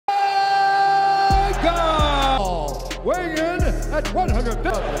weighing in at 150.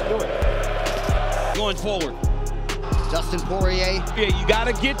 Going forward. Dustin Poirier. Yeah, you got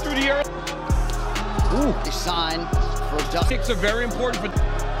to get through the earth. Ooh. They sign for Dustin. Kicks are very important for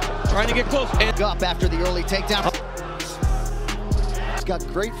trying to get close. And up after the early takedown. He's got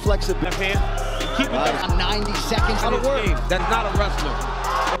great flexibility. left hand. Keep it On 90 seconds out of of work. That's not a wrestler.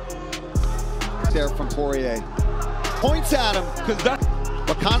 There from Poirier. Points at him.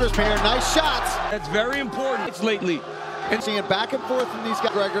 But Conor's pairing nice shots. That's very important. It's lately. And seeing back and forth from these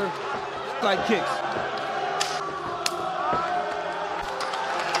guys. McGregor. Side kicks.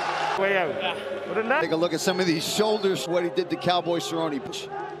 Way out. Take a look at some of these shoulders, what he did to Cowboy Cerrone.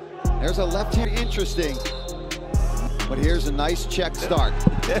 There's a left hand, interesting. But here's a nice check start.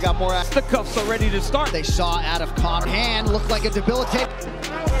 He got more action. The cuffs are ready to start. They saw out of Conor. Hand looked like a debilitate.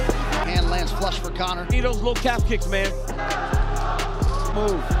 Hand lands flush for Conor. Need those low calf kicks, man.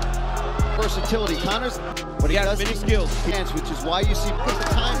 Move. Versatility. Conor's, But he has many skills. Hands, which is why you see the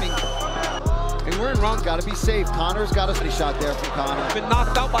timing. And we're in round. Got to be safe. Conor's got a shot there from Conor. Been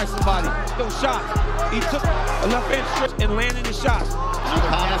knocked out by somebody. Those shots. He took a left hand strip and landed the shots.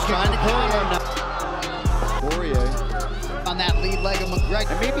 Conor's trying to Poirier. Poirier. On that lead leg of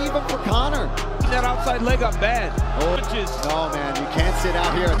McGregor. And maybe even for Conor. That outside leg up bad. Oh, no, man. You can't sit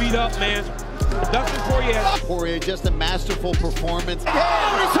out here. Beat up, man. Dustin Poirier. Poirier, just a masterful performance.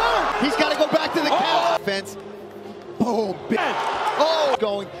 Yeah, he's hurt. He's got to go back to the count. Fence. Boom. Oh,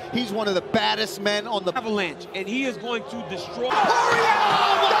 going. He's one of the baddest men on the Avalanche, and he is going to destroy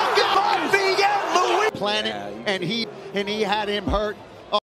planet, and he had him hurt.